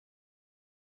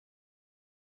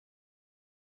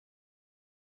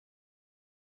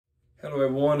Hello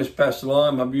everyone, it's Pastor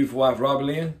Lon, my beautiful wife Robbie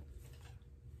Lynn.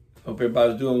 Hope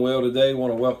everybody's doing well today. I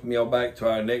want to welcome y'all back to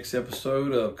our next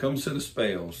episode of Come Sit a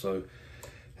Spell. So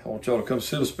I want y'all to come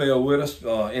sit a spell with us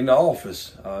in the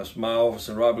office. It's my office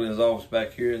and Robbie Lynn's office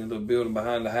back here in the little building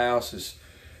behind the house. It's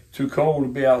too cold to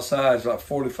be outside. It's like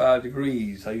 45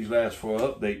 degrees. I usually ask for an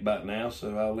update about now,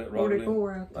 so I'll let Robbie Lynn.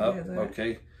 44 out there.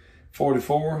 Okay,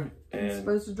 44. And it's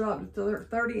supposed to drop to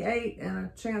 38 and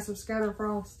a chance of scatter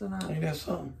frost tonight. Ain't that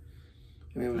something?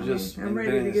 And it was I'm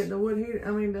ready to get the wood heater.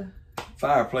 the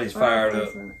fireplace fired up.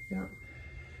 Yep.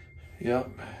 Yep.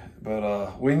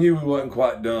 But we knew we wasn't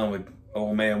quite done with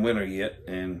old man winter yet,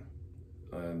 and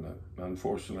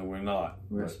unfortunately we're not.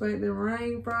 We're expecting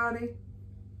rain Friday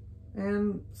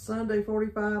and Sunday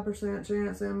 45%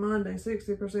 chance, and Monday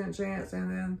 60% chance,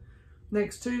 and then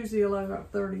next Tuesday it'll have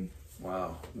about 30.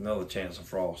 Wow, another chance of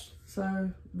frost. So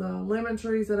the lemon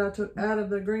trees that I took out of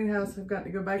the greenhouse have got to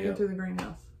go back into the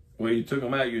greenhouse. Well, you took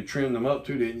them out, you trimmed them up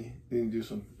too, didn't you? Didn't you do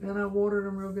some? And I watered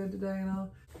them real good today. And I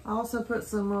also put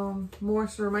some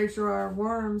moisture, made sure our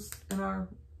worms in our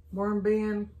worm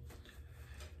bin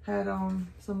had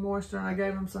some moisture. And I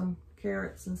gave them some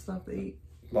carrots and stuff to eat.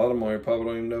 A lot of them here probably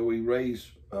don't even know we raise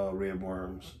red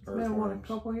worms. It's been, what, a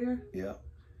couple years? Yeah.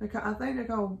 I think they're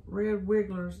called red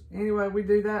wigglers. Anyway, we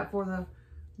do that for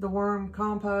the worm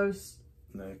compost.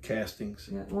 The castings.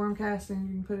 Yeah, worm castings.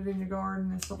 You can put it in your garden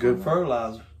and stuff. Good like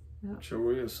fertilizer. Yeah.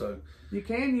 Sure is. So you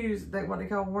can use what they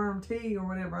call worm tea or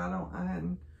whatever. I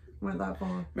hadn't went that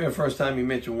far. Remember the first time you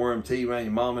mentioned worm tea around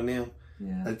your mom and them?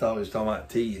 Yeah. They thought we was talking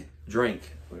about tea,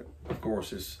 drink. But of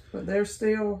course it's. But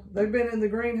they've been in the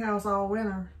greenhouse all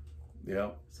winter.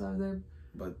 Yeah. So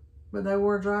But they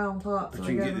were dry on top. But so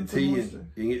you can get the tea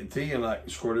and you can get the tea and like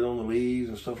squirt it on the leaves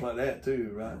and stuff like that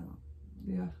too, right?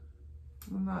 Yeah.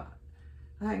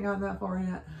 I hadn't gotten that far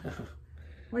yet.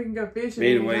 We can go fishing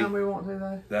anyway, anytime we want to,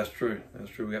 though. That's true. That's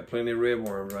true. We got plenty of red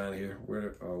worms around here.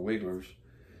 We're wigglers.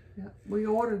 Yeah. We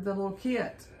ordered the little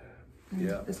kit.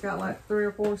 Yeah. It's got like 3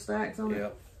 or 4 stacks on it. Yeah.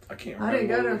 I can't remember. I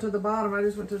didn't go down to the bottom. I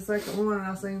just went to the second one and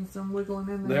I seen some wiggling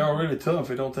in there. They are really tough.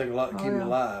 It don't take a lot to keep them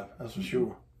alive. That's for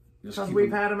sure. Because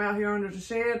we've had them out here under the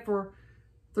shed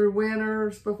through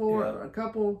winters before. Yeah. A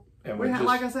couple. And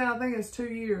like I said, I think it's 2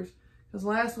 years. Because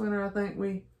last winter I think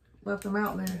we left them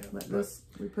out there. But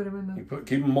we put them in the.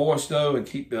 Keep them moist though, and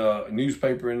keep the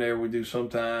newspaper in there. We do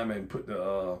sometime, and put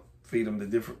feed them the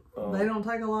different. They don't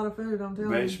take a lot of food. I'm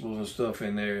telling you. Vegetables and stuff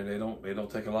in there. They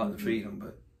don't take a lot to feed them,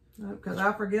 but. Because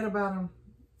I forget about them.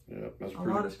 Yeah, that's a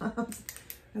lot of times.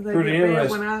 Pretty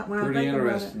interesting. When I pretty think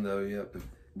interesting about it. though. Yeah.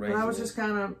 But I was just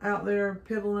kind of out there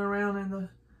piddling around in the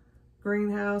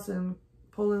greenhouse and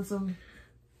pulling some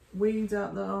weeds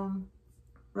out the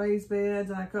raised beds,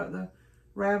 and I cut the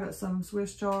rabbits some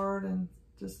Swiss chard and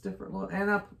just different and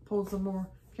I pulled some more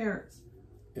carrots.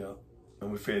 Yeah.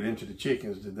 And we fed into the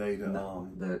chickens today the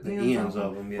ends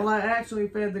of them. Yeah. Well, I actually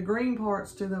fed the green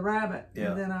parts to the rabbit,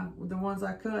 yeah. And then the ones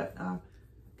I cut, I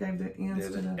gave the ends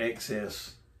to the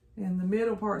excess. And the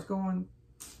middle part's going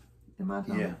in my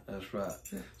tummy. Yeah, that's right.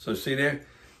 Yeah. So see there,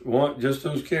 just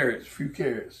those carrots, a few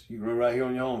carrots. You run right here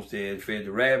on your homestead, fed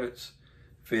the rabbits,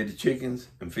 fed the chickens,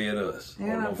 and fed us.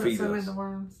 And I put some in the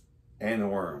worms. And the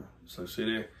worm. So see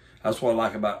there, that's what I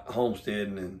like about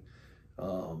homesteading and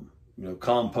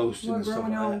composting and stuff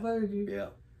like that. Food, yeah.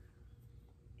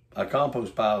 Our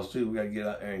compost piles too. We got to get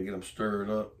out there and get them stirred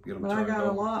up, get them turned over. I got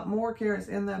a lot more carrots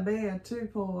in that bed too,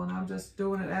 full, and I'm just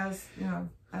doing it as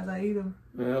as I eat them.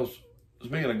 Well,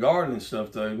 speaking of gardening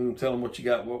stuff though, you can tell them what you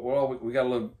got. We got a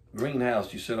little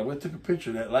greenhouse. You said I went took a picture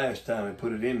of that last time and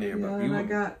put it in there, yeah, but you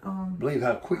wouldn't believe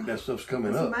how quick that stuff's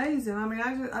coming up. It's amazing. I mean,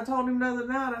 I told him the other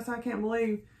night. I said I can't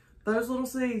believe those little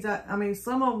seeds. I mean,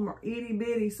 some of them are itty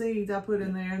bitty seeds I put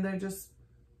in there, and they're just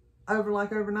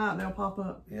overnight they'll pop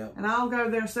up. Yeah. And I'll go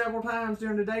there several times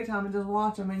during the daytime and just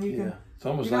watch them, and you can. It's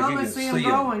almost you like can you almost can see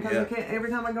them growing because every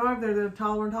time I go over there, they're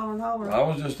taller and taller and taller. I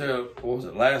was just there. What was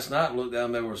it last night? Looked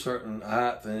down there were a certain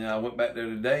height, and I went back there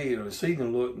today to see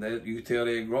them look. And you could tell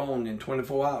they had grown in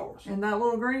 24 hours. And that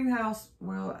little greenhouse,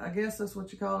 well, I guess that's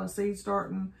what you call a seed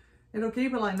starting. It'll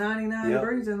keep it like 99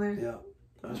 degrees in there.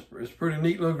 Yeah, it's a pretty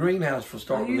neat little greenhouse for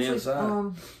starting the inside. I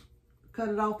usually cut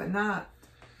it off at night,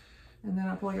 and then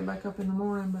I plug it back up in the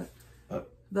morning. But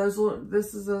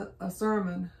this is a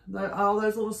sermon. All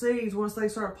those little seeds, once they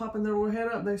start popping their little head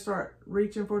up, they start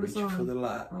reaching for the sun. For the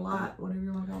light. Or light, whatever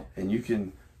you want to call it. And you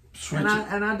can switch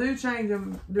and I do change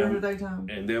them during the daytime.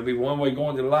 And there'll be one way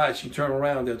going to the light. You turn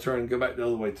around, they'll turn and go back the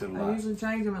other way to the light. I usually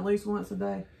change them at least once a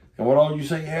day. And what all you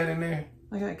say you had in there?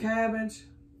 I got cabbage,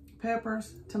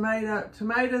 peppers,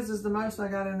 tomatoes is the most I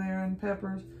got in there, and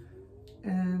peppers,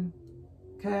 and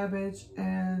cabbage,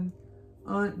 and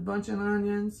bunch of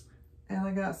onions, and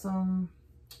I got some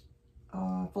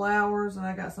flowers, and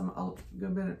I got a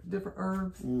good bit of different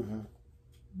herbs.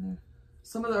 Yeah.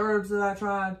 Some of the herbs that I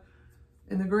tried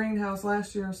in the greenhouse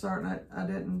last year I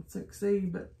didn't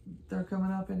succeed, but they're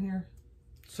coming up in here.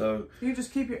 So you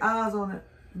just keep your eyes on it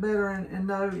better and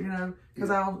know, you know, because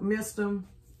I'll mist them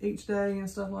each day and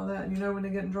stuff like that, and you know when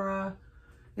they're getting dry.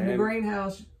 In the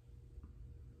greenhouse.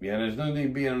 Yeah, there's no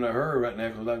need being in a hurry right now,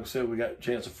 because like I said, we got a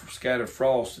chance of scattered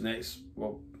frost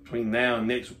between now and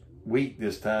next week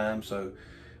this time, so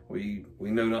we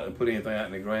know not to put anything out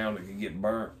in the ground that can get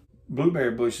burnt.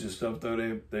 Blueberry bushes and stuff,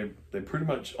 though, they pretty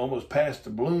much almost past the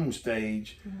bloom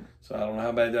stage, so I don't know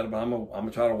how bad that is, but I'm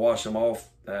gonna try to wash them off.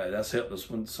 That's helped us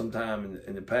sometime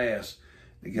in the past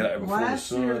to get out before the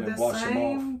sun and wash them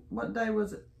off. What day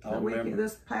was it?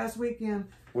 This past weekend.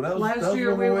 Well, last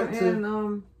year we were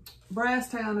in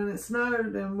Brasstown, and it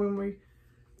snowed, and when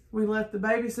we left the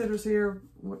babysitters here,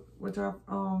 which are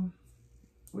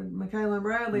with Michaela and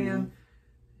Bradley, and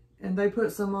they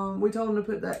put some we told them to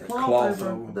put that cloth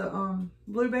over the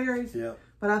blueberries. Yeah.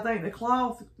 But I think the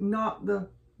cloth knocked the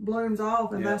blooms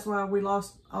off, and that's why we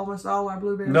lost almost all our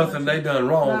blueberries. Nothing they done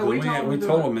wrong. No, we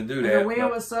told them to do that. The wind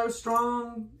was so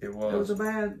strong. It was a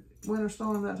bad winter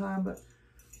storm that time, but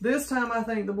this time I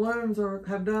think the blooms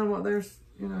have done what they're,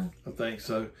 you know. I think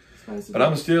so. But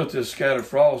I'm still to scatter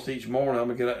frost each morning. I'm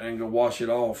gonna get out and go wash it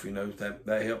off. You know,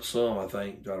 that helps some. I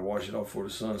think try to wash it off before the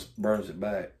sun burns it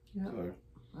back. Yeah. So.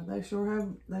 They sure have.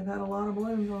 They've had a lot of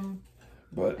blooms on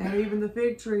them. And even the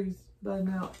fig trees budding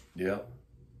out. Yeah.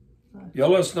 Y'all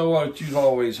let us know what you've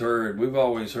always heard. We've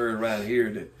always heard around here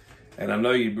that, and I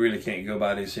know you really can't go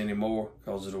by this anymore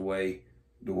because of the way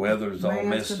the weather's all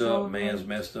messed up. Man's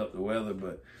messed up the weather,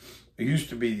 but it used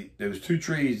to be, there was 2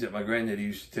 trees that my granddad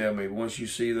used to tell me, once you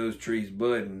see those trees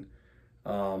budding,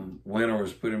 winter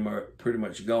was pretty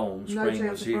much gone. Spring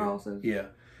was here. Yeah.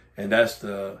 And that's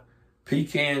the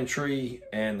pecan tree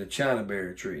and the China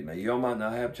berry tree. Now, y'all might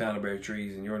not have China berry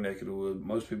trees in your neck of the woods.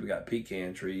 Most people got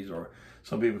pecan trees, or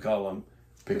some people call them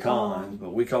pecans,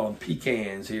 but we call them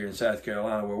pecans here in South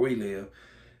Carolina where we live.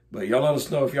 But y'all let us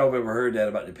know if y'all have ever heard that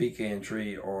about the pecan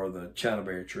tree or the China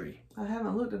berry tree. I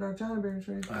haven't looked at our China berry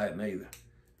tree. I hadn't either.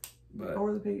 But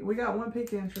we got 1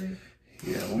 pecan tree.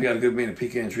 Yeah, we got a good many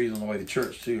pecan trees on the way to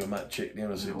church too. I might check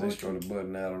them and see if they started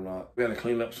budding out or not. We got to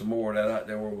clean up some more of that out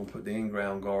there where we're gonna put the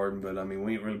in-ground garden. But I mean,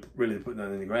 we ain't really put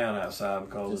nothing in the ground outside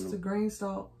because of the green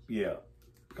stalk. Yeah,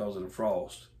 because of the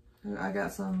frost. I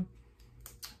got some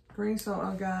green stalk.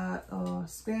 I got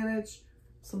spinach,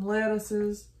 some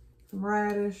lettuces, some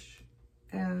radish,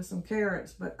 and some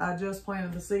carrots. But I just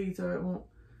planted the seeds, so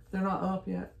they're not up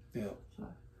yet. Yeah. So.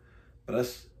 But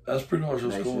that's pretty much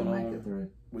what's going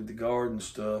on with the garden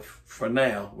stuff. For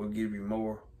now, we'll give you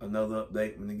another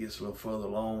update when it gets a little further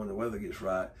along and the weather gets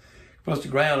right. Plus, the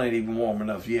ground ain't even warm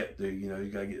enough yet. You know, you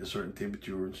got to get a certain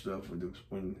temperature and stuff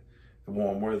when the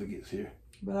warm weather gets here.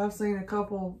 But I've seen a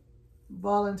couple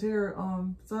volunteer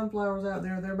sunflowers out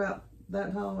there. They're about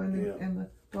that tall in the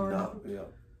garden. Yeah.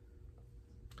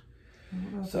 I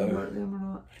don't know if they hurt them or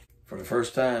not. For the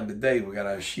first time today, we got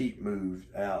our sheep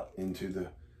moved out into the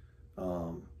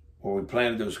where we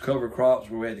planted those cover crops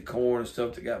where we had the corn and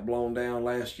stuff that got blown down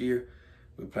last year.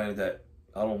 We planted that.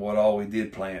 I don't know what all we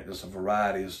did plant. There's a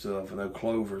variety of stuff, and those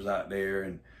clovers out there,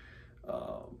 and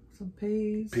some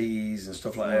peas and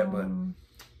stuff like that. But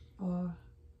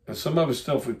and some of it's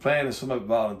stuff we planted, some of it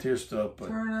volunteer stuff. But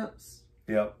turnips.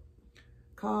 Yep.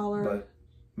 Collard. But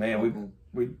man,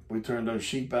 we turned those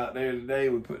sheep out there today.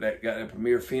 We got that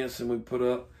premier fencing we put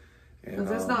up.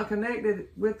 Because it's not connected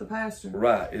with the pasture.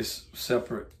 Right, it's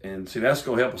separate. And see, that's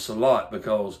going to help us a lot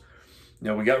because, you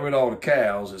know, we got rid of all the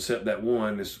cows except that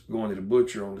one that's going to the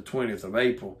butcher on the 20th of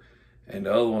April. And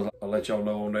the other ones, I'll let y'all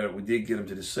know on there, we did get them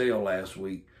to the sale last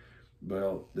week.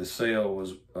 Well, the sale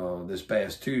was this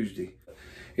past Tuesday.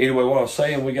 Anyway, what I was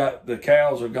saying, the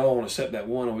cows are gone except that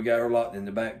one, and we got her locked in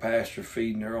the back pasture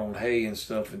feeding her on hay and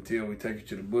stuff until we take her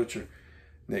to the butcher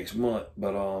next month.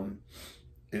 But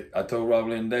I told Rob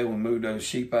Lynn today we moved those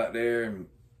sheep out there and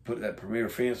put that premier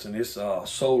fence, and it's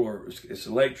solar. It's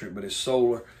electric, but it's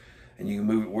solar, and you can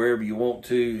move it wherever you want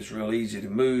to. It's real easy to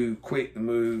move, quick to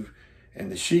move, and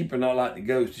the sheep are not like the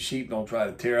goats. The sheep don't try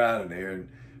to tear out of there. And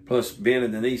plus, Ben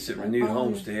and Denise at Renewed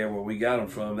Homestead, where we got them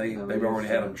from, they've already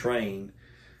had them trained,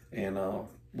 and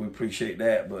we appreciate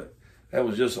that. But that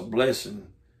was just a blessing.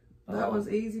 That was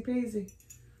easy peasy.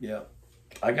 Yeah.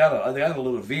 I got a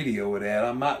little video of that.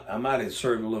 I might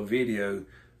insert a little video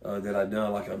that I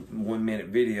done, like a 1-minute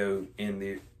video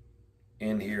in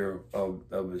here of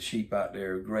the sheep out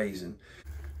there grazing.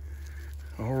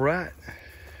 All right,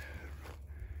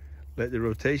 let the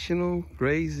rotational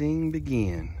grazing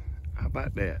begin. How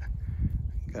about that?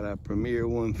 Got our premier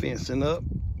one fencing up.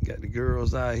 Got the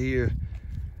girls out here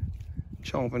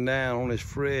chomping down on this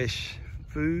fresh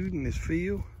food in this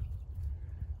field.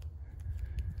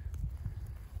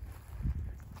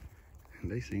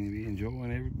 And they seem to be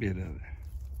enjoying every bit of it.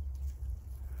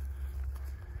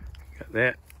 Got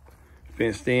that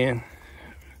fenced in.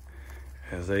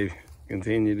 As they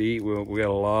continue to eat, we got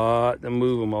a lot to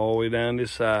move them all the way down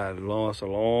this side. It's a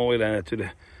long way down to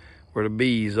where the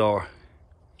bees are.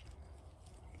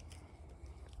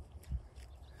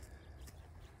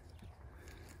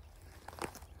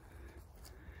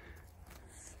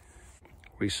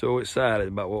 We're so excited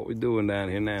about what we're doing down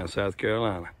here now in South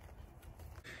Carolina.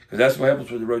 Because that's what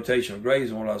happens with the rotational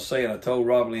grazing. What I was saying, I told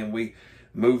Rob Lynn we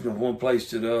moved from one place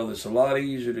to the other. It's a lot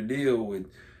easier to deal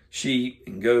with sheep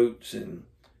and goats and,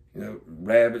 you know,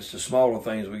 rabbits, the smaller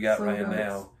things we got right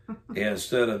now. Yeah,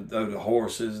 instead of the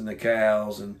horses and the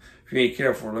cows. And if you ain't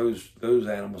careful, those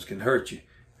animals can hurt you.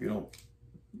 If you don't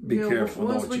be careful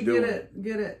on what you're doing. Once we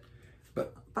get it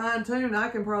fine-tuned, I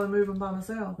can probably move them by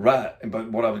myself. Right,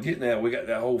 but what I was getting at, we got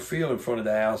that whole field in front of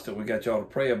the house that we got y'all to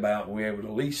pray about, and we're able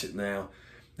to lease it now.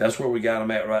 That's where we got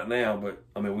them at right now. But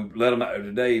I mean, we let them out there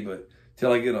today, but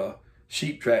till I get a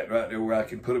sheep track right there where I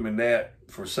can put them in that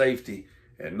for safety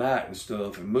at night and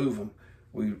stuff and move them,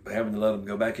 we having to let them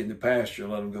go back into pasture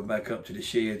and let them go back up to the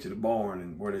shed, to the barn,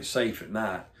 and where they're safe at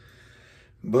night.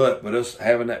 But us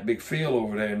having that big field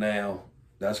over there now,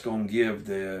 that's going to give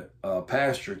the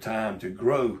pasture time to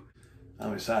grow.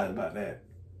 I'm excited about that.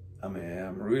 I mean,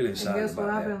 I'm really excited about that. Guess what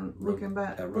I've been looking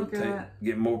at?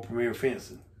 Getting more premier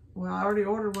fencing. Well, I already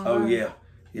ordered one. Oh, yeah.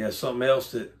 Yeah, something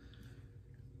else that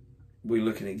we're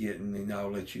looking at getting, and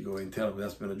I'll let you go ahead and tell them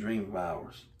that's been a dream of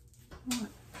ours. What?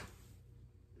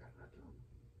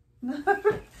 No,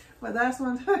 but that's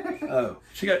one too. Oh,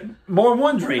 she got more than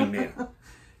one dream then.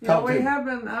 Yeah,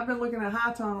 I've been looking at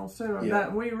high tunnels too. Yeah.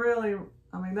 That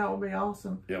would be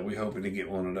awesome. Yeah, we're hoping to get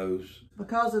one of those.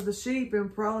 Because of the sheep,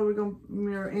 and probably we're going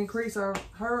to increase our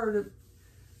herd.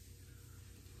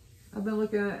 I've been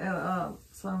looking at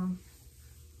some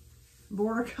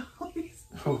border collies.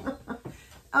 Oh.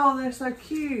 Oh, they're so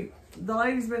cute. The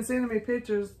lady's been sending me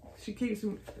pictures. She keeps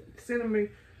sending me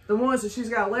the ones that she's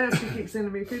got left. She keeps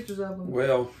sending me pictures of them.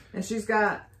 Well, and she's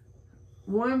got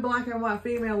one black and white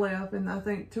female left, and I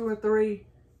think 2 or 3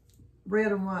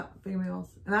 red and white females.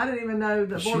 And I didn't even know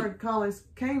that border collies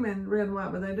came in red and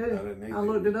white, but they do. I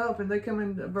looked it up, and they come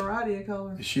in a variety of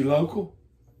colors. Is she local?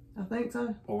 I think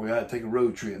so. Well, we got to take a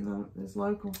road trip. No, it's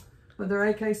local. But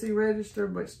they're AKC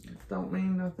registered, which don't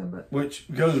mean nothing. But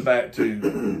which goes back to, you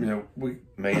know, we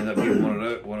may end up getting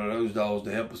one of those dogs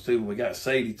to help us too. We got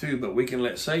Sadie too, but we can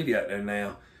let Sadie out there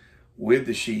now with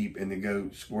the sheep and the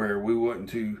goats, where we wasn't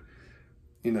too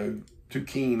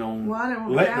keen on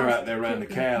letting her out there around the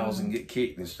cows and get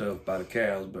kicked and stuff by the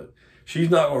cows. But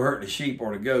she's not gonna hurt the sheep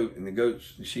or the goat, and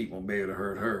the sheep won't be able to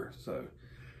hurt her. So,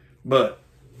 but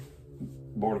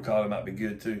border collie might be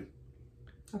good too.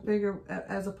 I figure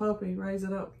as a puppy, raise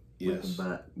it up. Yes.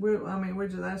 But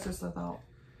that's just a thought.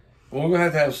 Well, we're going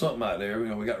to have something out there. You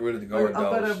know, we got rid of the guard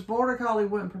dogs. But a border collie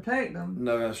wouldn't protect them.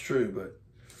 No, that's true, but.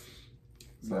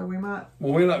 So we might.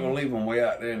 Well, we're not going to leave them way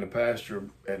out there in the pasture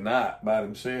at night by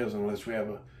themselves unless we have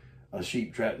a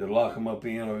sheep trap to lock them up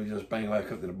in, or we just bring them back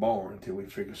up to the barn until we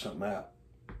figure something out.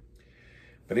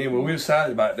 But anyway, we're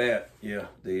excited about that. Yeah,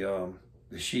 the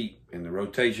sheep and the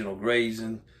rotational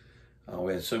grazing.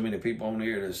 We had so many people on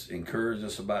here that's encouraged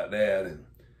us about that, and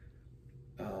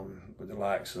with the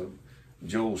likes of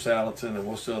Joel Salatin and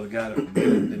what's the other guy that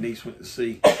Denise went to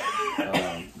see,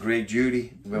 Greg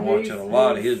Judy. We've been watching a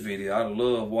lot of his videos. I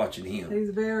love watching him.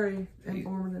 He's very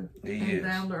informative. He is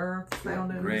down to earth.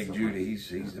 Greg Judy, he's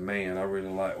the man. I really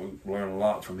like. We learn a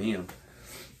lot from him.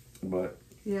 But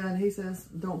yeah, and he says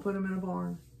don't put him in a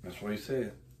barn. That's what he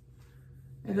said.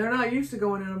 And they're not used to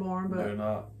going in a barn, but they're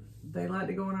not. They like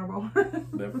to go in our barn.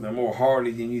 They're more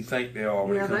hardy than you think they are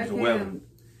when it comes to weather.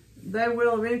 They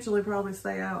will eventually probably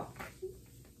stay out.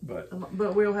 But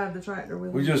we'll have the tractor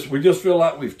with them. We just feel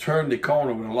like we've turned the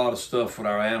corner with a lot of stuff with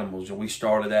our animals. And we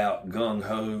started out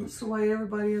gung-ho. That's the way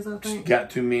everybody is, I think. Got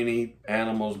too many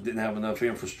animals, didn't have enough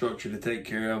infrastructure to take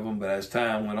care of them. But as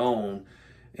time went on,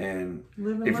 and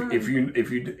if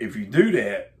you do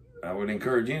that, I would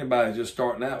encourage anybody just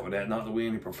starting out with that. Not that we're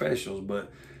any professionals,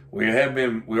 but we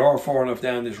are far enough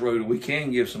down this road that we can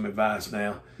give some advice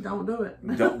now. Don't do it.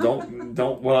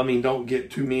 Don't get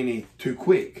too many too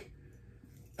quick.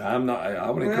 I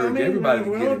would encourage everybody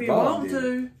to get involved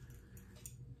in it.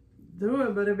 do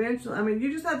it, but eventually, I mean,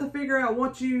 you just have to figure out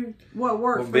what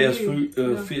works for best you.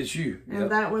 food fits you. And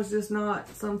that was just not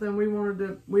something we wanted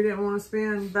to. We didn't want to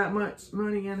spend that much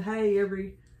money in hay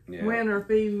every winter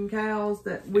feeding cows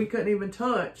that we couldn't even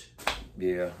touch.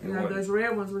 Yeah, you know, those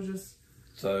red ones were just.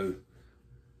 So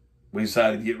we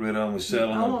decided to get rid of them and sell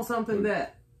them. I want something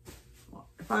that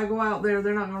if I go out there,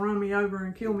 they're not gonna run me over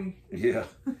and kill me. Yeah.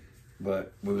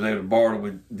 But we was able to barter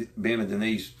with Ben and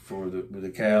Denise for the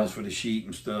cows, for the sheep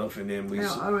and stuff, and then we.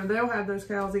 I mean, they'll have those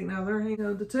cows eating out of their hand. You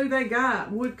know, the two they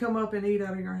got would come up and eat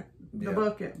out of the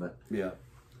bucket, but. Yeah.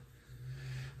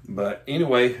 But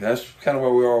anyway, that's kind of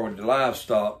where we are with the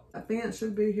livestock. A fence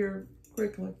should be here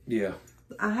quickly. Yeah.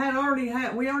 We already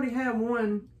had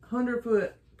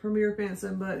 100-foot premier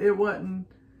fencing, but it wasn't.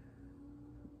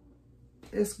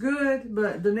 It's good,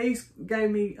 but Denise gave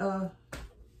me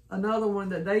another one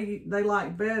that they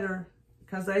liked better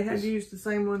because they had used the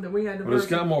same one that we had to. But it's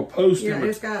got more posts. Yeah,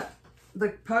 it's got the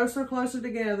posts are closer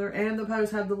together, and the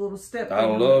posts have the little step. I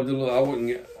love the little. I wouldn't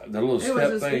get the little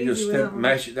step thing. Just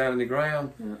mash it down in the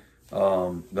ground. Yeah.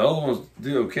 The other ones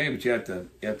do okay, but you have to.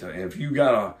 If you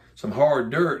got some hard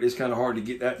dirt, it's kind of hard to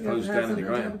get that post down in the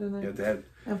ground. You have to have.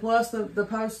 And plus, the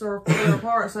posts are further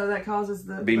apart, so that causes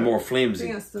the more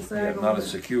flimsy, to sag not as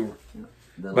secure. Yeah.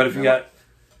 But if you got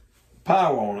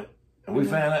power on it, and we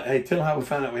found out, hey, tell them how we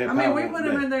found out we had power on it. I mean, we put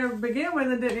them in there to begin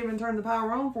with and didn't even turn the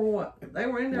power on for what? They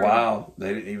were in there. Wow,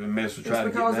 they didn't even mess with trying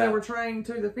to get it out. It's because they were trained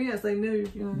to the fence, they knew.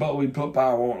 You know. But we put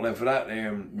power on it, left it out there,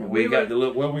 and we got the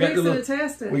little. Well, we got the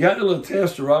little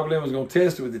tester. Robert Lynn was going to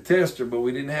test it with the tester, but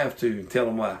we didn't have to. Tell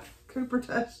them why. Cooper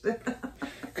touched it.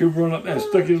 Cooper went up there and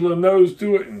stuck his little nose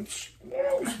to it and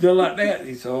still like that. And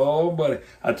he said, "Oh, buddy!"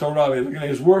 I told Robbie, "Look at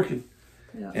it, it's working."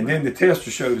 Yeah, and then the tester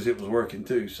showed us it was working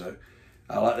too. So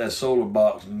I like that solar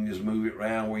box, and you just move it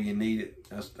around where you need it.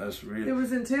 That's really. It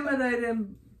was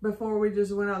intimidating before we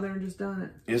just went out there and just done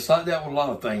it. It's like that with a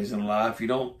lot of things in life.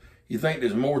 You think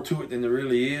there's more to it than there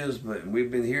really is, but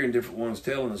we've been hearing different ones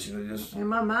telling us, just in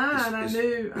my mind, I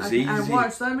knew. I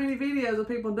watched so many videos of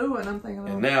people do it, and I'm thinking.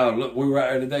 And now look, we were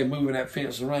out there today moving that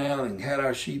fence around and had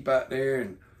our sheep out there,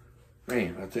 and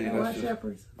man, I tell you, that's just,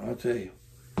 shepherds. I tell you.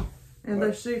 And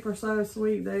those sheep are so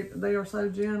sweet. They are so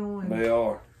gentle. And they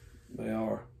are.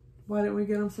 Why didn't we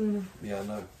get them sooner? Yeah, I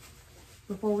know.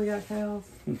 Before we got cows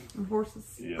and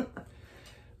horses. Yeah.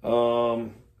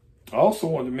 I also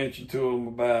wanted to mention to them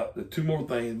about the two more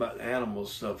things about the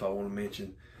animals stuff I want to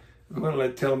mention. I'm going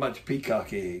to tell them about your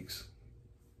peacock eggs.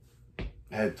 I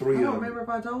had 3 of them. I don't remember if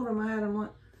I told them I had them.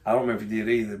 I don't remember if you did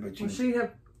either, but you. Well, she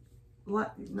had,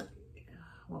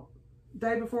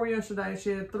 day before yesterday, she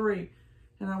had 3.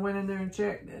 And I went in there and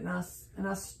checked it,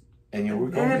 and you were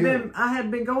going I had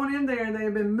been going in there, and they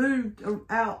had been moved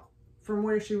out from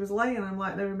where she was laying. I'm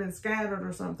like, they had been scattered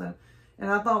or something. And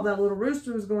I thought that little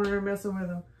rooster was going in there messing with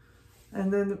them.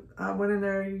 And then I went in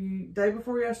there day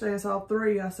before yesterday and saw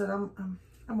 3. I said, I'm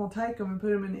going to take them and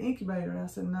put them in the incubator. And I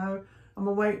said, no, I'm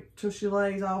going to wait till she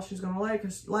lays all she's going to lay.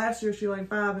 Because last year she laid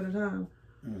 5 at a time.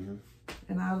 Mm-hmm.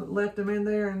 And I left them in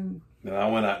there. And I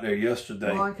went out there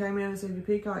yesterday. Well, I came in and said, the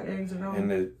peacock eggs are gone.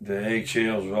 And the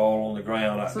eggshells were all on the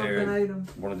ground out there. Something ate them.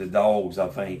 One of the dogs, I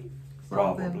think,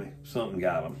 probably. Something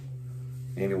got them.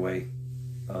 Anyway,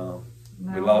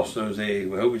 we lost those eggs.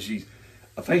 We're hoping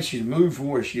I think she's moved from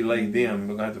where she laid them.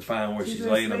 We're going to have to find where she's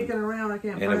laid them. She's sneaking around. I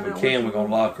can't find And if we can, we're going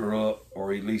to lock her up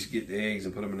or at least get the eggs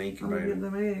and put them in the incubator. I'm going to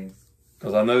get them eggs.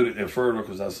 Because I know that they're fertile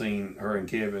because I've seen her and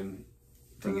Kevin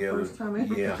together. The first time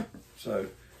ever. Yeah. So.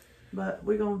 But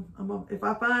if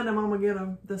I find them, I'm going to get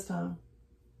them this time.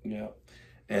 Yeah.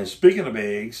 And speaking of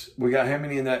eggs, we got how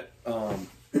many in that,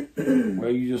 well,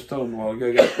 you just told them a while ago,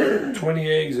 you got 20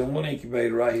 eggs in one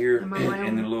incubator right here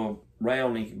in the little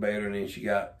round incubator, and then she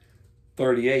got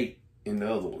 38 in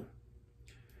the other one.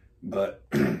 But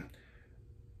I'm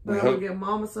going to give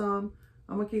Mama some,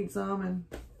 I'm going to keep some, and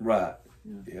right.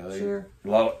 Yeah, sure.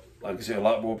 Like I said, a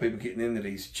lot more people getting into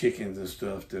these chickens and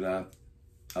stuff that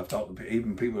I've talked to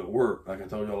even people at work, like I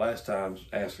told you last time,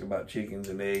 asking about chickens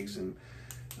and eggs and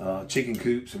chicken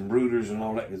coops and brooders and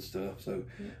all that good stuff. So,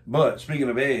 but speaking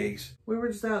of eggs, we were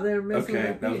just out there messing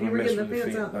with the fence. You were getting the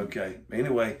fence out. Okay.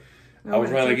 Anyway, I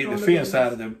was trying to get the fence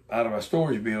out of our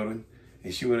storage building,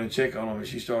 and she went and checked on them, and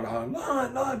she started hollering,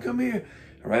 "Lon, come here!"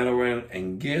 I ran around,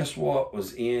 and guess what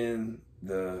was in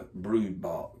the brood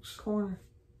box?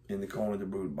 In the corner of the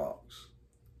brood box.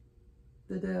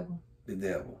 The devil. The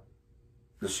devil.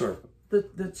 The serpent.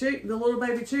 The little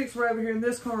baby chicks were over here in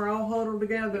this corner, all huddled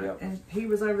together, and he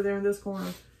was over there in this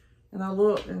corner. And I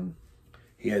looked, and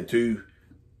he had 2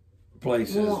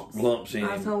 places, lumps in.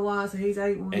 I told Liza he's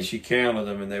 8 ones. And she counted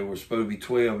them, and they were supposed to be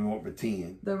 12 and went for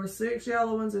 10. There were 6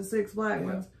 yellow ones and 6 black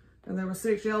ones. And there were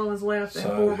 6 yellow ones left and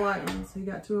 4 black ones. He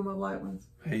got 2 of my black ones.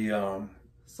 He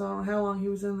So I don't know how long he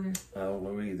was in there. I don't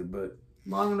know either, but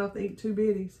long enough to eat 2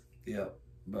 biddies. Yeah,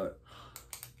 but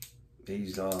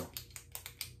he's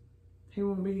he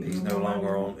won't be eating. He's no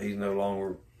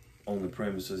longer on the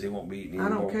premises. He won't be eating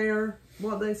anymore. I don't care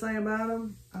what they say about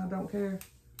him. I don't care.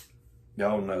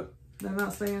 Y'all know. They're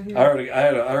not staying here.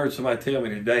 I heard somebody tell me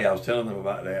today. I was telling them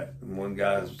about that. And one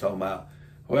guy was talking about,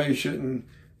 well, you shouldn't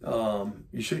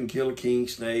kill a king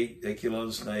snake. They kill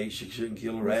other snakes. You shouldn't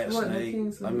kill a rat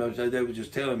snake. They were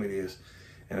just telling me this.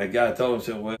 And that guy told him,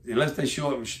 said, well, unless they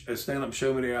show up and stand up and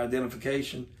show me their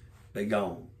identification, they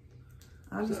gone.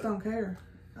 I just don't care.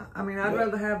 I mean, I'd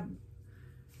rather have.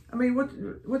 I mean, what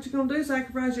you gonna do?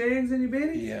 Sacrifice your eggs and your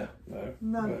biddies? Yeah.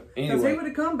 No. Because he would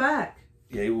have come back.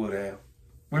 Yeah, he would have.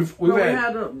 We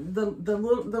had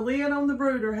the lid on the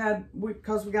brooder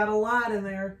because we got a light in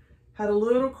there, had a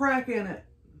little crack in it,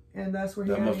 and that's where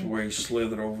that must be where he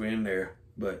slithered over in there.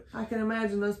 But I can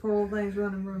imagine those poor little things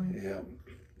running. Yeah.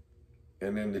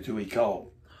 And then the 2 he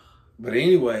caught. But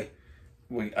anyway,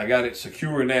 I got it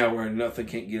secure now where nothing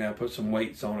can't get out. Put some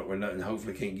weights on it where nothing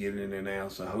hopefully can't get in there now.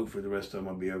 So hopefully the rest of them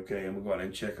will be okay. I'm going to go out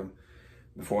and check them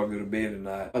before I go to bed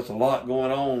tonight. That's a lot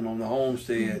going on the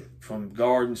homestead, from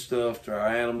garden stuff to our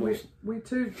animals. We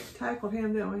too tackled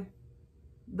him, didn't we?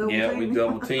 We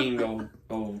double teamed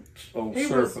old he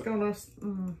serpent. Was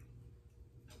gonna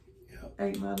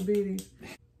ate my biddies.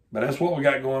 But that's what we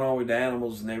got going on with the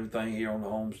animals and everything here on the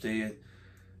homestead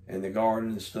and the garden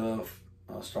and stuff.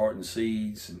 Starting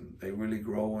seeds, and they really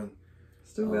growing.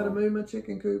 Still got to move my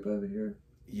chicken coop over here.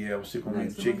 Yeah, I'm still gonna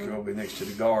move the chicken coop over next to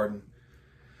the garden.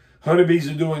 Honeybees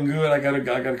are doing good. I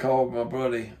gotta call my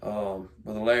buddy, Brother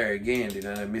Larry Gandy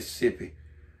down in Mississippi,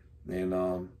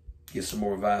 and get some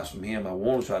more advice from him. I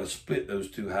want to try to split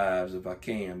those 2 hives if I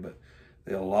can, but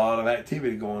there's a lot of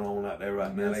activity going on out there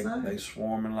right now. They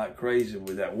swarming like crazy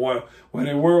with that. When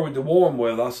they were with the warm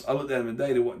weather, I looked at them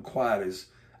today. They wasn't quite as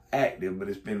active, but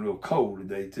it's been real cold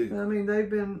today too. I mean,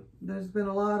 there's been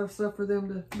a lot of stuff for them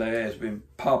to. It's been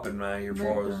popping around here as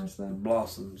far as the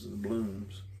blossoms and the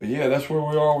blooms. But yeah, that's where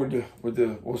we are with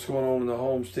the what's going on in the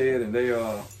homestead. And they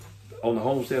on the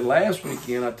homestead last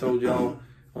weekend. I told y'all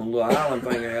on the little island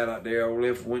thing I had out there. I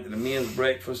went to the men's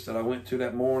breakfast that I went to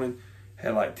that morning.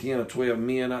 Had like 10 or 12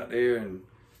 men out there, and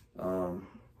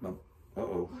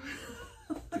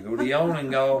She go to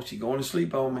yawning, y'all. She going to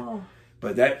sleep on me. Oh.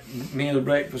 But that men's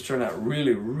breakfast turned out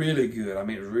really, really good. I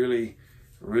mean, it was really,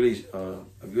 really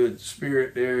a good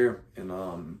spirit there.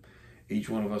 And each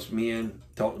one of us men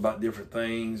talked about different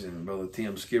things. And Brother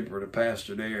Tim Skipper, the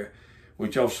pastor there,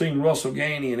 which y'all seen Russell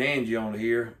Gainey and Angie on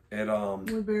here at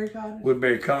Woodbury Cottage.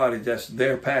 Woodbury Cottage. That's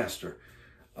their pastor.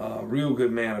 Real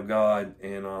good man of God.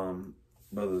 And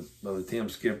Brother Tim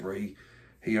Skipper,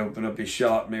 he opened up his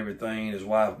shop and everything. His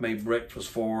wife made breakfast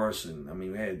for us. And I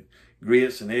mean, we had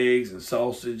grits and eggs and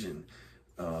sausage and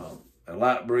a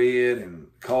light bread and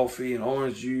coffee and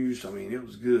orange juice. I mean, it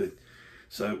was good.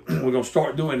 So we're gonna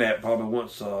start doing that probably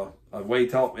once a way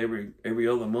talk every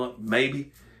other month,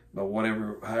 maybe, but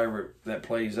however that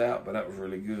plays out. But that was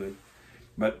really good.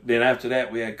 But then after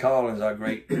that, we had Collins, our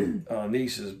great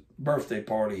niece's birthday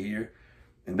party here,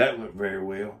 and that went very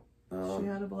well. She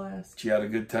had a blast. She had a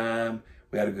good time.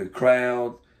 We had a good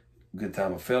crowd, good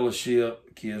time of fellowship.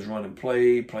 Kids run and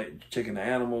play checking the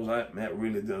animals. That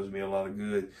really does me a lot of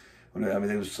good. I mean,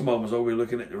 there was some of them was over there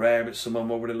looking at the rabbits, some of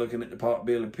them over there looking at the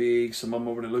pot-bellied pigs, some of them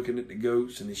over there looking at the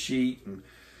goats and the sheep, and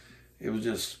it was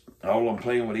just all of them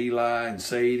playing with Eli and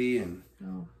Sadie, and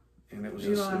it was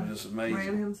just amazing.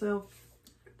 Ran himself.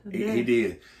 He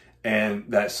did, and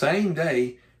that same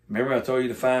day, remember I told you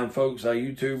to find folks, our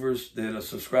YouTubers that are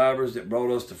subscribers that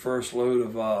brought us the first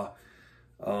load of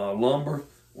lumber.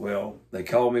 Well, they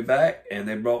called me back and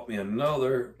they brought me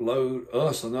another load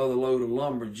of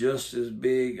lumber just as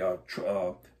big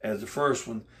as the first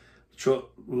one, truck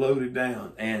loaded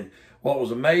down. And what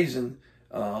was amazing,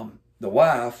 the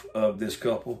wife of this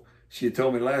couple, she had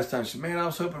told me last time, she said, man, I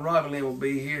was hoping Robbie Lynn would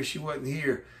be here. She wasn't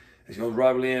here. And she goes,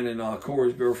 Robbie Lynn and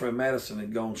Corey's girlfriend Madison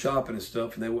had gone shopping and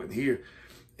stuff, and they wasn't here.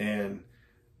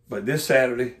 But this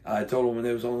Saturday, I told them when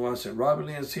they was on the line, I said, Robbie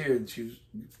Lynn's here, and she was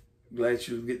glad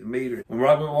she was getting to meet her. When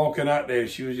Robbie went walking out there,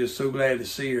 she was just so glad to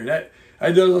see her. And that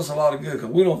does us a lot of good, because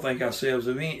we don't think ourselves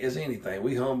as anything.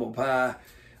 We humble pie,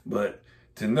 but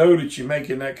to know that you're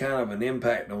making that kind of an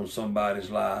impact on somebody's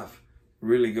life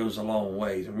really goes a long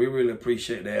way. And we really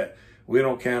appreciate that. We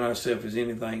don't count ourselves as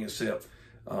anything except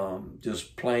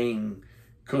just plain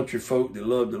country folk that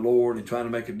love the Lord and trying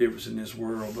to make a difference in this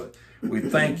world. But we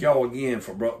thank y'all again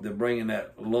for bringing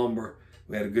that lumber.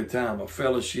 We had a good time of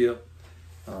fellowship.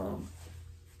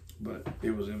 But it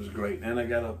was great. And I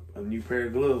got a new pair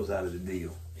of gloves out of the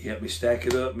deal. He helped me stack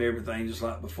it up and everything just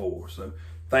like before. So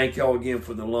thank y'all again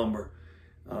for the lumber.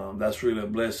 That's really a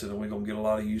blessing, and we're going to get a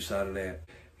lot of use out of that.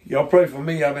 Y'all pray for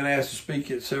me. I've been asked to speak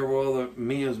at several other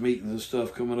men's meetings and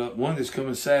stuff coming up. One that's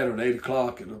coming Saturday at 8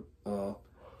 o'clock at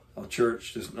a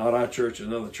church. It's not our church, it's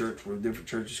another church where different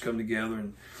churches come together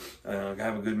and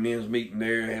have a good men's meeting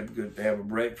there. Have a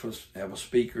breakfast, have a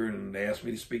speaker, and they asked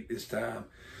me to speak this time.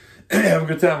 Have a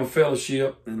good time of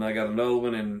fellowship. And I got another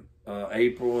one in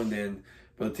April, and then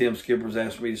Brother Tim Skipper's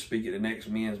asked me to speak at the next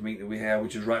men's meeting that we have,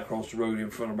 which is right across the road in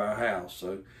front of our house.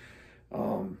 So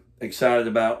excited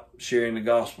about sharing the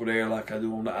gospel there like I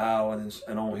do on the island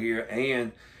and on here.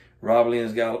 And Rob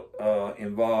Lynn's got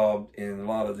involved in a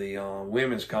lot of the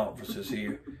women's conferences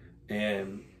here,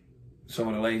 and some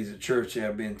of the ladies at church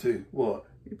have been too. What?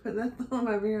 You put that thumb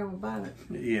over here, I'm gonna bite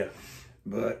it. Yeah,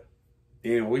 but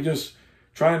we just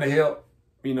trying to help,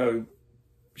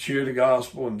 share the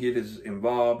gospel and get us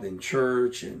involved in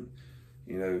church. And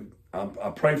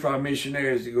I pray for our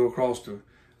missionaries to go across the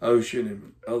ocean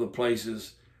and other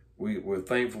places. We're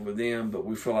thankful for them, but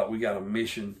we feel like we got a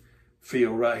mission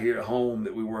field right here at home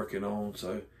that we're working on.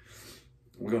 So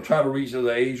we're gonna try to reach the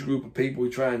age group of people we're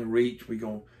trying to reach. We're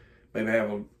gonna maybe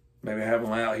have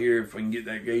them out here if we can get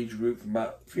that age group from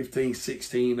about 15,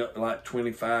 16 up to like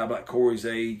 25, like Corey's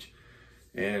age,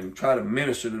 and try to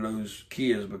minister to those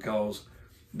kids, because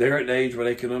they're at the age where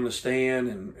they can understand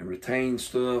and retain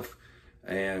stuff,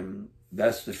 and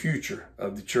that's the future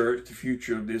of the church, the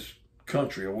future of this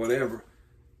country or whatever.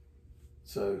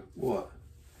 So what?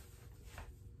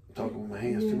 I'm talking with my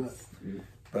hands too much.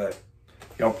 But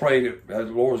y'all pray that as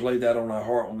the Lord's laid that on our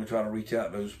heart, we're going to try to reach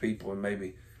out to those people and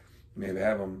maybe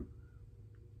have them,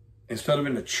 instead of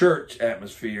in the church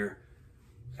atmosphere.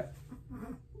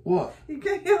 What? You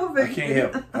can't help it. I can't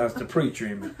help it. That's the preacher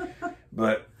in me.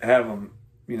 But have them,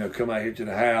 come out here to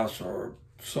the house or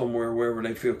somewhere, wherever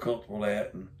they feel comfortable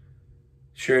at, and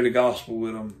share the gospel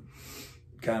with them,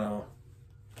 kind of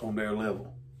on their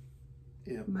level.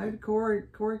 Yeah. Maybe Corey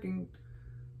can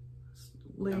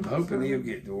lead. I'm hoping he'll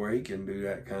get to where he can do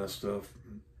that kind of stuff.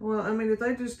 Well, I mean, if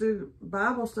they just do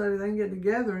Bible study, they can get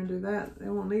together and do that. They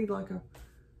won't need like a...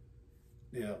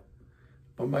 Yeah.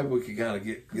 But maybe we could kind of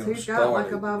get them started. He's got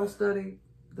like a Bible study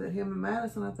that him and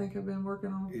Madison, I think, have been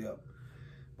working on. Yeah.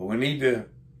 But we need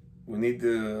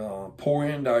to pour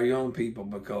into our young people,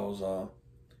 because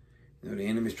the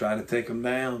enemy's trying to take them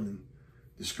down and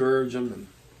discourage them, and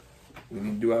we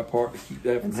need to do our part to keep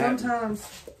that from happening.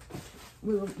 Sometimes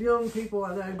with young people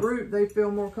in that group, they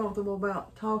feel more comfortable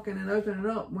about talking and opening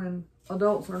up when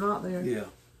adults are not there. Yeah.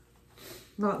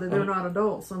 Not that they're not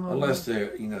adults, some of them. Unless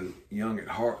they're, young at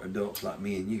heart adults like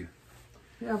me and you.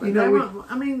 Yeah, but they won't,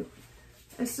 I mean,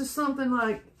 it's just something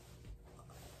like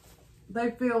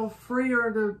they feel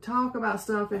freer to talk about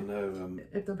stuff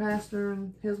if the pastor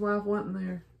and his wife wasn't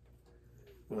there.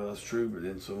 Well, that's true, but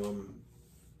then some of them...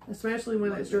 Especially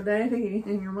when it's your daddy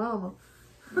and your mama.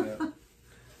 Yeah.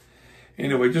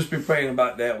 Anyway, just be praying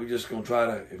about that. We're just going to try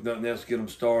to, if nothing else, get them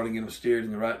started, get them steered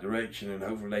in the right direction, and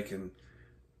hopefully they can,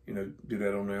 do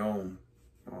that on their own.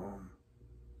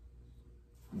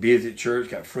 Visit church,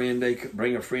 got friend day,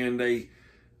 bring a friend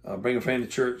to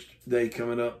church day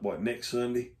coming up, next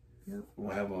Sunday? Yep.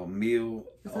 We'll have a meal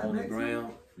on the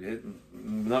ground.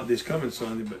 Not this coming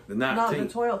Sunday, but the 19th. Not the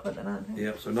 12th, but the 19th.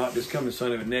 Yep, so not this coming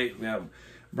Sunday, but next. We have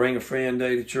bring a friend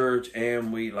day to church,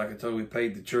 and we, like I told you, we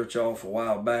paid the church off a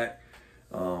while back.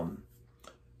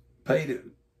 Paid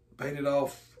it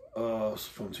off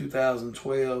from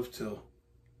 2012 till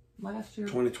last year,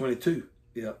 2022.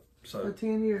 Yep. So for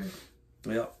 10 years.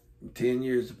 Yep, 10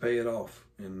 years to pay it off,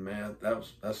 and man,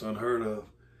 that's unheard of.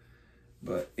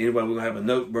 But anyway, we're gonna have a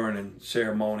note burning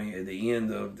ceremony at the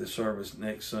end of the service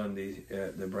next Sunday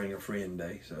at the Bring a Friend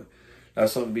Day. So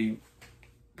that's something to be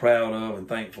proud of and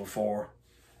thankful for.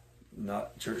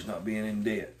 Church not being in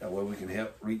debt. That way we can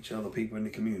help reach other people in the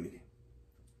community.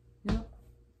 Yep.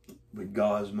 With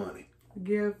God's money.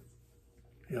 Give.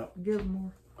 Yep. Give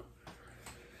more.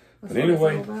 But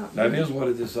anyway, that is what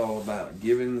it is all about.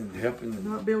 Giving and helping. And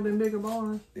not building bigger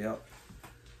barns. Yep.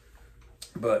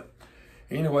 But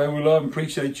anyway, we love and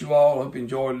appreciate you all. Hope you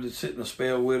enjoyed sitting a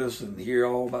spell with us and hear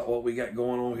all about what we got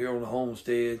going on here on the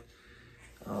homestead.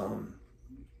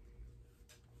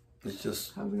 It's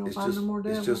just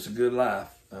a good life.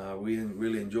 We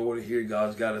really enjoyed it here.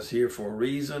 God's got us here for a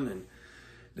reason,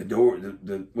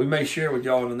 and we may share with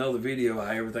y'all in another video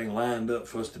how everything lined up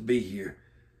for us to be here.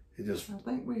 I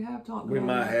think we have talked about it. We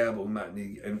might have, but we might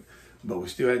need, but we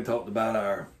still hadn't talked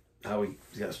about how we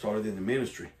got started in the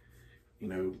ministry.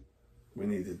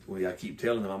 I keep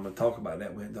telling them I'm going to talk about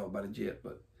that. We haven't talked about it yet,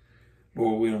 but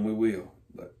Lord willing, we will.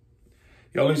 But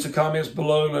y'all leave some comments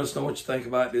below. Let us know what you think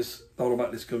about this. Thought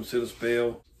about this come sit a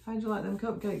spell. How'd you like them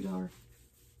cupcake jars?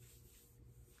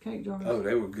 Cake jars. Oh,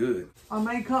 they were good. I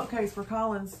made cupcakes for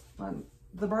Colin's, like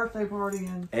the birthday party,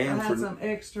 and I had some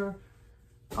extra.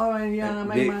 Oh, and yeah, I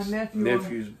made my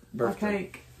nephew's birthday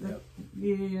cake. Yep.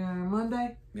 Yeah,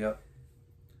 Monday. Yep.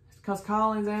 Because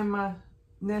Collins and my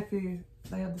nephew,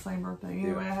 they had the same birthday.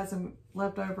 Anyway, I had some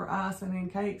leftover icing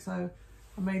and cake, so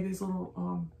I made these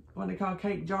little, what they call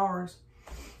cake jars.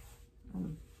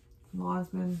 Lon's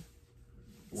been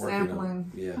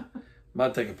sampling. Yeah.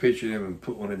 Might take a picture of them and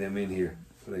put one of them in here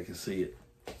so they can see it.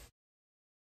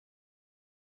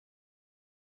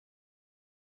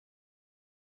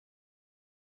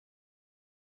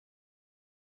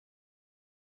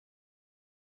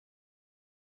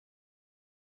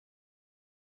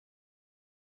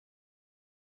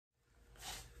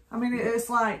 I mean, it's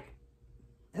like,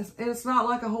 it's not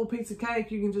like a whole piece of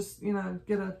cake. You can just, you know,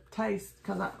 get a taste.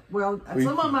 Because,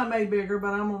 some of them I made bigger, but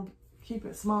I'm going to keep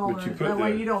it smaller. That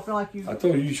way you don't feel like you... I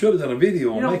told you should have done a video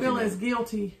on you don't making feel that. as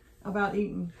guilty about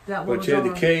eating that little But you had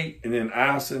jar. the cake, and then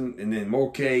icing, and then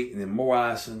more cake, and then more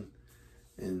icing.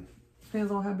 And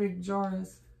depends on how big the jar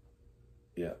is.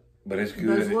 Yeah, but it's good.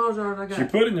 Those little jars I got. You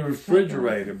put it in the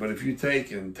refrigerator, but if you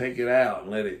take it out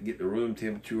and let it get the room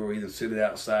temperature, or either sit it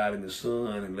outside in the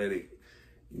sun and let it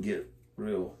get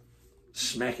real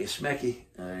smacky,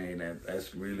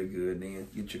 that's really good. Then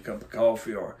get your cup of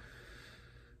coffee or.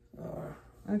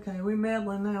 Okay, we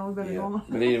meddling now. We better go on.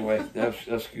 But anyway,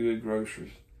 that's good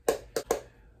groceries.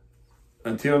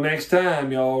 Until next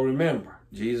time, y'all remember,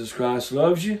 Jesus Christ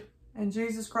loves you. And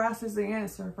Jesus Christ is the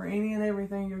answer for any and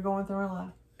everything you're going through in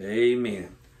life.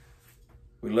 Amen.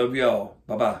 We love y'all.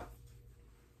 Bye-bye.